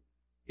you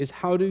is,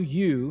 how do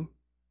you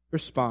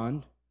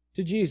respond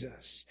to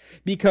Jesus?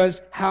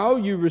 Because how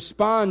you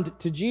respond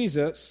to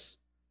Jesus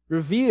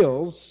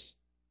reveals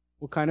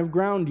what kind of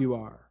ground you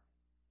are.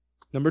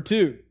 Number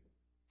 2,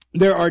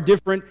 there are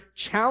different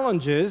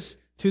challenges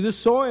to the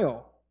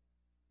soil.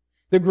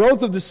 The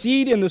growth of the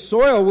seed in the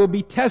soil will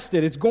be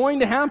tested. It's going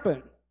to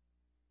happen.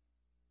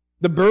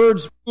 The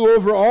birds flew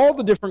over all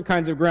the different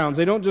kinds of grounds.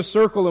 They don't just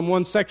circle in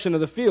one section of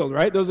the field,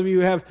 right? Those of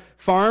you who have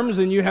farms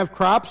and you have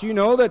crops, you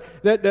know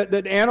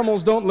that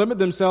animals don't limit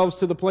themselves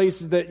to the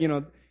places that,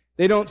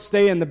 they don't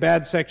stay in the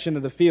bad section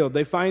of the field.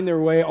 They find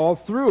their way all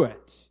through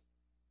it.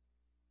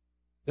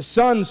 The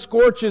sun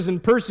scorches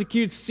and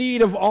persecutes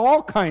seed of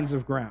all kinds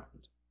of ground.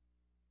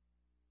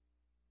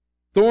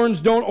 Thorns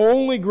don't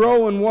only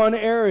grow in one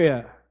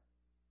area.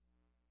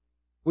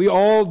 We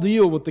all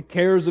deal with the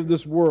cares of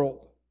this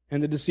world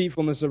and the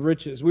deceitfulness of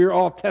riches. We are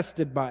all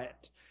tested by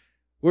it.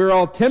 We're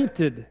all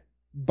tempted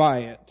by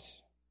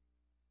it.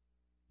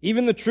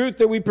 Even the truth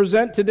that we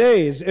present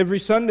today is every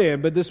Sunday,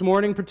 but this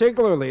morning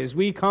particularly, as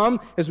we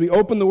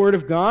open the Word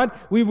of God,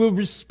 we will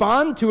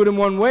respond to it in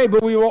one way,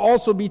 but we will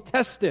also be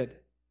tested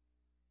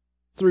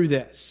through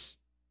this.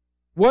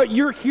 What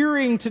you're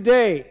hearing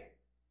today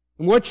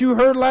and what you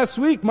heard last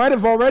week might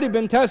have already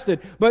been tested,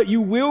 but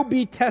you will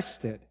be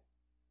tested.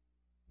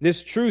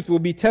 This truth will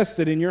be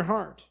tested in your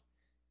heart.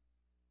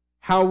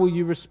 How will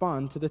you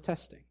respond to the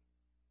testing?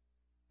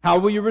 How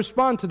will you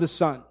respond to the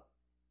sun,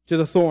 to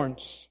the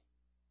thorns?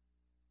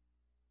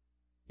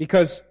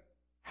 Because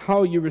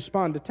how you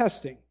respond to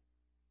testing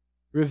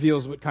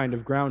reveals what kind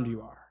of ground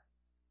you are.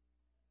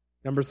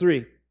 Number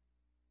 3,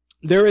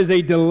 there is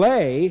a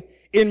delay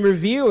in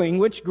revealing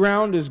which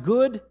ground is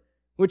good,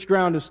 which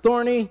ground is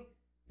thorny,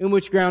 and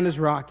which ground is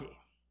rocky.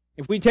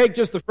 If we take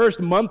just the first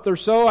month or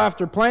so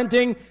after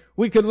planting,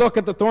 we could look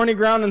at the thorny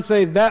ground and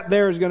say that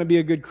there is going to be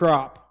a good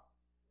crop.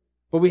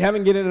 But we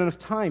haven't given enough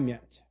time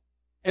yet.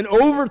 And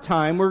over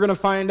time, we're going to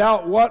find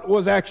out what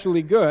was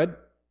actually good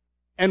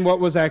and what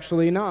was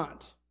actually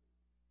not.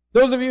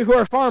 Those of you who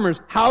are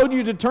farmers, how do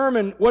you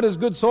determine what is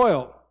good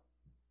soil?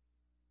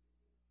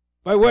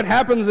 By what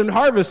happens in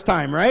harvest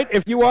time, right?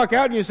 If you walk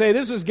out and you say,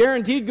 this is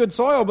guaranteed good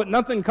soil, but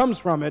nothing comes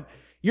from it,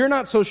 you're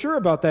not so sure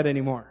about that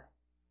anymore.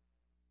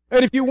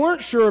 And if you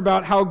weren't sure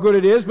about how good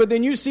it is, but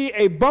then you see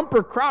a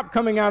bumper crop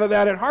coming out of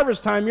that at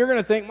harvest time, you're going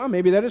to think, well,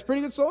 maybe that is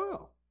pretty good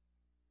soil.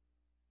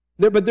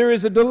 But there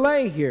is a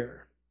delay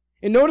here.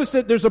 And notice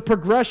that there's a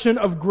progression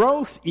of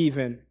growth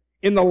even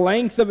in the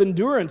length of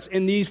endurance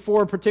in these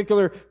 4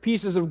 particular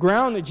pieces of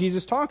ground that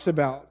Jesus talks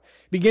about.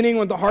 Beginning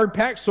with the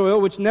hard-packed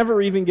soil, which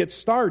never even gets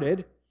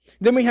started.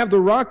 Then we have the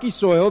rocky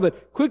soil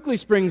that quickly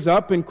springs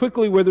up and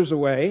quickly withers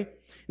away.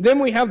 Then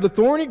we have the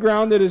thorny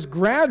ground that is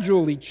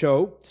gradually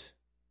choked.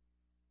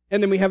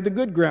 And then we have the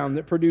good ground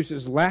that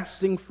produces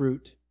lasting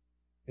fruit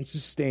and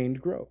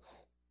sustained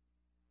growth.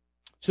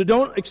 So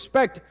don't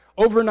expect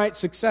overnight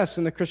success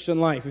in the Christian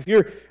life. If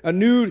you're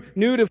new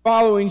to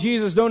following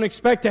Jesus, don't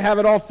expect to have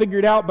it all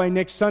figured out by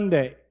next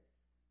Sunday.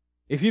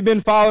 If you've been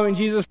following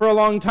Jesus for a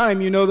long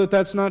time, you know that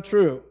that's not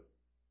true.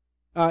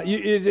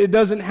 It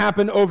doesn't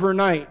happen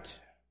overnight.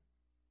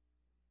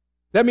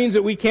 That means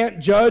that we can't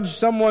judge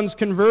someone's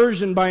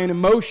conversion by an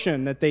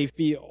emotion that they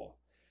feel,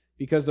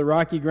 because the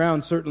rocky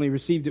ground certainly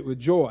received it with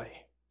joy.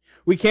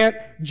 We can't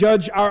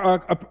judge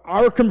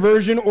our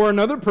conversion or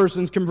another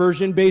person's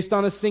conversion based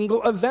on a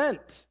single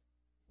event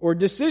or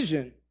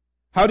decision.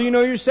 How do you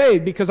know you're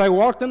saved? Because I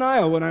walked an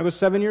aisle when I was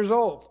 7 years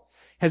old.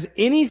 Has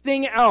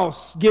anything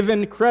else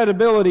given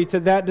credibility to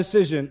that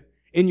decision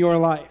in your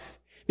life?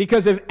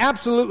 Because if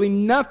absolutely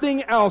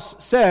nothing else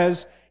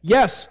says,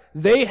 yes,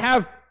 they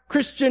have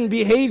Christian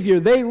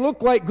behavior, they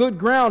look like good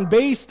ground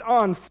based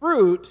on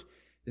fruit,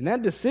 then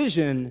that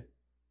decision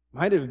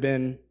might have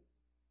been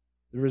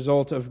the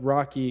result of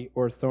rocky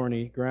or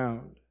thorny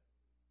ground.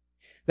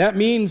 That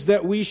means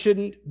that we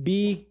shouldn't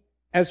be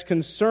as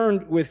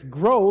concerned with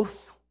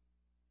growth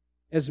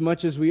as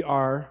much as we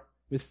are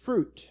with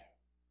fruit.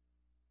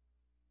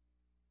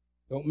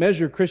 Don't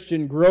measure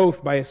Christian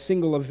growth by a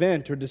single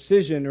event or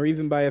decision or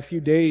even by a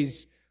few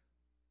days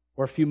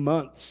or a few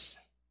months.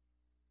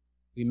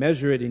 We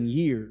measure it in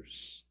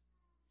years,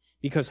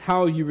 because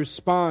how you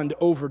respond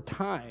over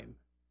time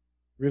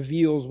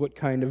reveals what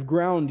kind of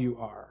ground you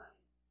are.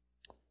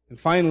 And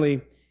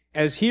finally,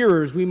 as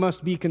hearers, we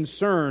must be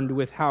concerned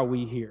with how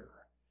we hear.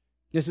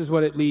 This is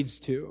what it leads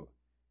to.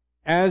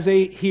 As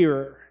a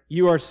hearer,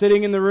 you are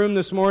sitting in the room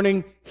this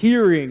morning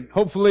hearing.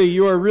 Hopefully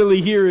you are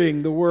really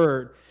hearing the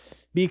word.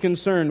 Be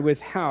concerned with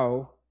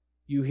how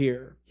you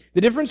hear.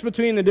 The difference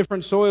between the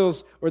different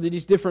soils or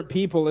these different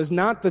people is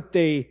not that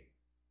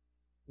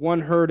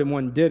one heard and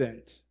one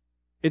didn't.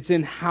 It's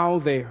in how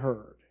they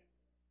heard.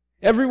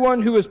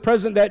 Everyone who was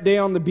present that day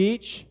on the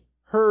beach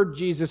heard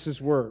Jesus'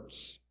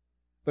 words,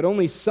 but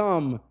only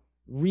some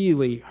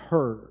really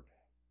heard.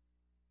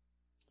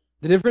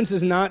 The difference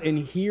is not in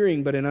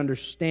hearing, but in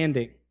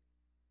understanding,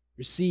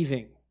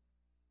 receiving,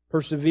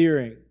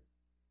 persevering,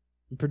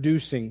 and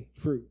producing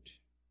fruit.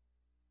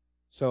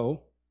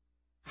 So,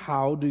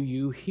 how do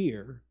you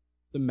hear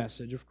the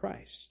message of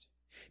Christ?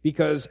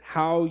 Because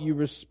how you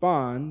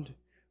respond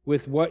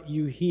with what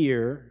you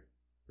hear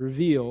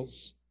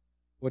reveals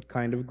what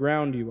kind of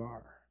ground you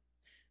are.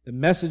 The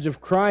message of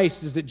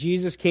Christ is that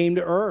Jesus came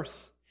to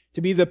earth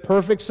to be the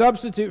perfect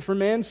substitute for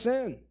man's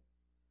sin.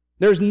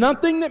 There's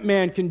nothing that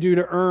man can do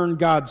to earn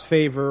God's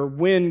favor or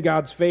win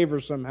God's favor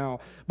somehow.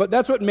 But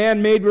that's what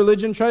man-made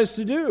religion tries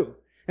to do.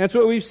 That's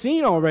what we've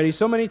seen already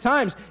so many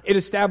times. It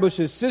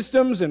establishes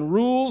systems and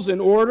rules in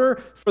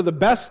order for the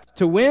best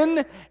to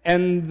win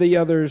and the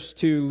others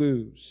to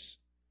lose.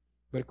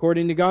 But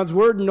according to God's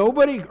word,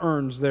 nobody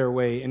earns their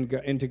way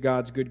into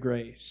God's good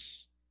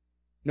grace.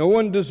 No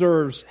one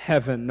deserves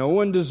heaven. No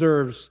one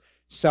deserves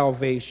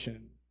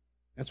salvation.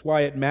 That's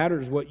why it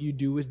matters what you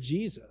do with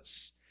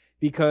Jesus,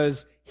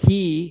 because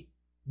He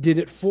did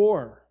it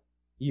for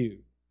you.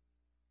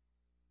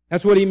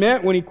 That's what He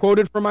meant when He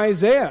quoted from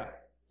Isaiah.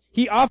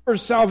 He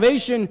offers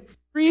salvation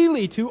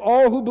freely to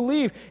all who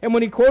believe. And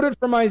when He quoted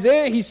from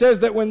Isaiah, He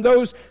says that when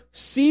those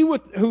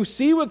who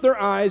see with their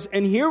eyes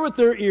and hear with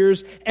their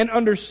ears and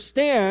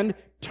understand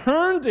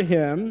turn to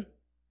Him,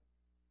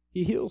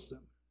 He heals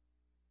them.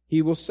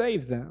 He will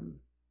save them.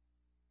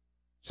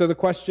 So the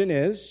question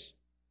is,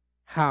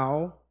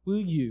 how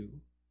will you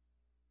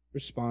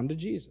respond to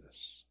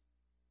Jesus?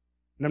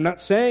 And I'm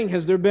not saying,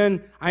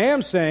 I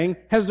am saying,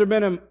 has there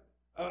been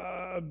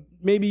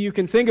maybe you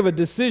can think of a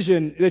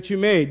decision that you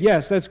made.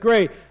 Yes, that's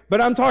great.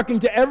 But I'm talking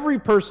to every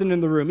person in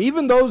the room,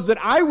 even those that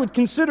I would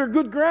consider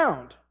good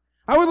ground.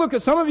 I would look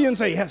at some of you and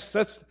say, yes,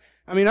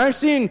 I've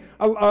seen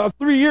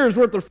 3 years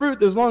worth of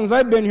fruit as long as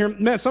I've been here.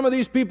 Met some of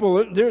these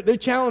people, they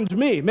challenge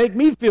me, make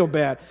me feel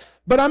bad.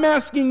 But I'm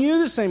asking you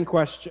the same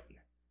question.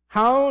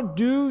 How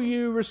do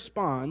you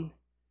respond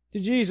to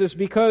Jesus?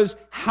 Because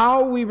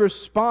how we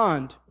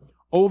respond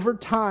over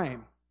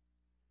time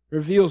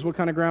reveals what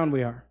kind of ground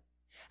we are.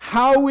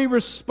 How we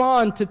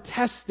respond to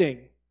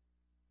testing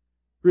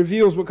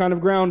reveals what kind of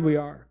ground we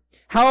are.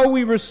 How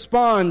we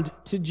respond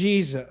to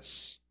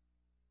Jesus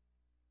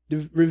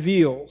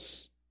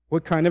reveals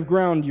what kind of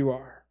ground you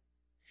are.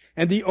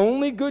 And the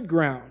only good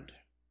ground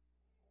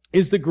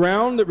is the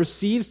ground that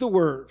receives the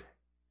Word,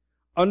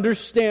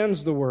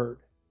 understands the Word,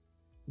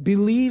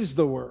 believes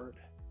the Word,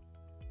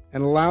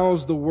 and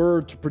allows the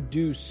Word to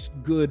produce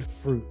good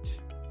fruit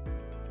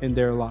in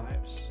their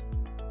lives.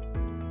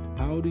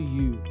 How do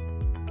you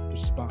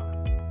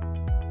respond?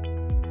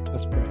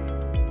 Let's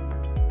pray.